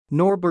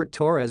Norbert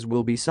Torres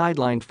will be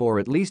sidelined for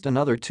at least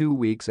another 2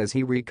 weeks as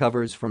he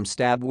recovers from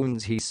stab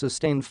wounds he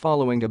sustained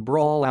following a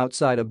brawl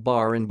outside a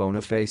bar in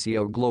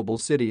Bonifacio Global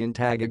City in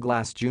Taguig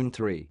last June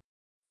 3.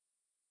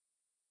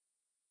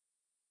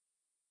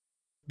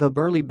 The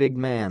burly big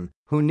man,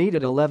 who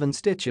needed 11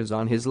 stitches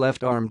on his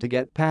left arm to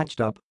get patched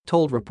up,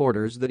 told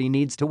reporters that he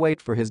needs to wait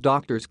for his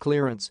doctor's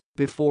clearance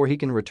before he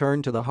can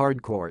return to the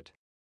hardcourt.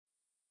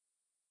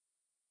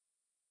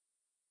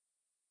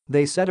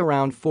 "They said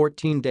around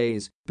 14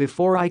 days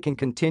before I can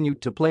continue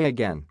to play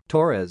again,"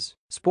 Torres,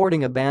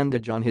 sporting a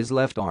bandage on his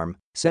left arm,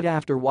 said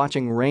after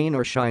watching rain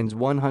or shine's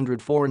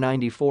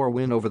 104-94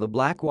 win over the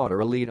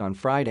Blackwater Elite on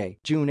Friday,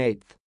 June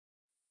 8.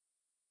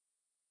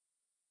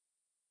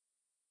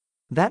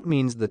 That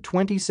means the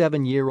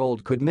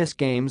 27-year-old could miss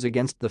games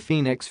against the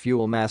Phoenix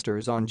Fuel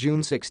Masters on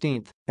June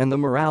 16 and the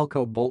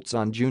Meralco Bolts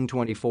on June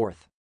 24.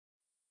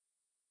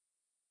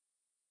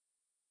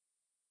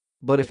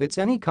 But if it's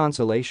any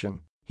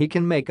consolation, he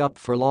can make up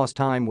for lost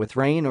time with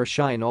rain or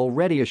shine,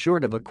 already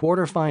assured of a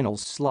quarterfinals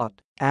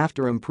slot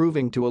after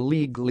improving to a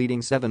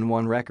league-leading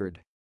 7-1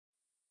 record.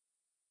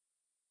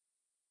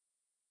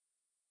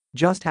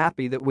 "Just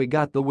happy that we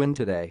got the win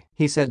today,"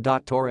 he said.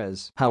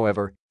 Torres,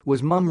 however,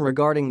 was mum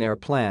regarding their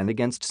plan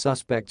against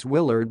suspects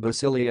Willard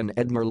Basili and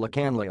Edmer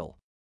Lacanlil.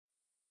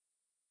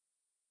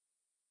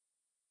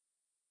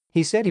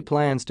 He said he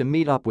plans to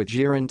meet up with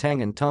Jiren Tang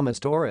and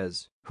Thomas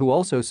Torres, who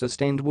also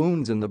sustained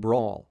wounds in the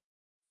brawl.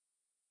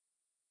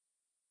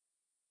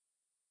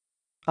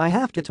 "I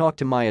have to talk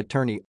to my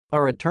attorney,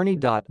 our attorney.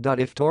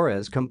 If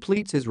Torres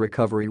completes his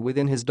recovery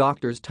within his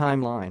doctor's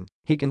timeline,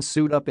 he can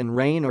suit up in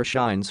rain or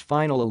shine's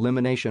final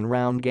elimination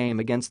round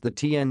game against the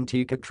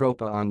TNT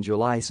Catropa on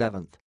July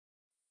 7.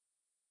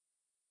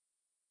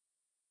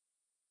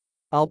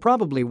 I'll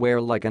probably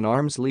wear like an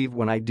arm sleeve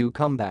when I do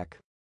come back.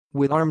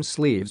 With arm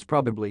sleeves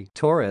probably,"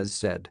 Torres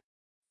said.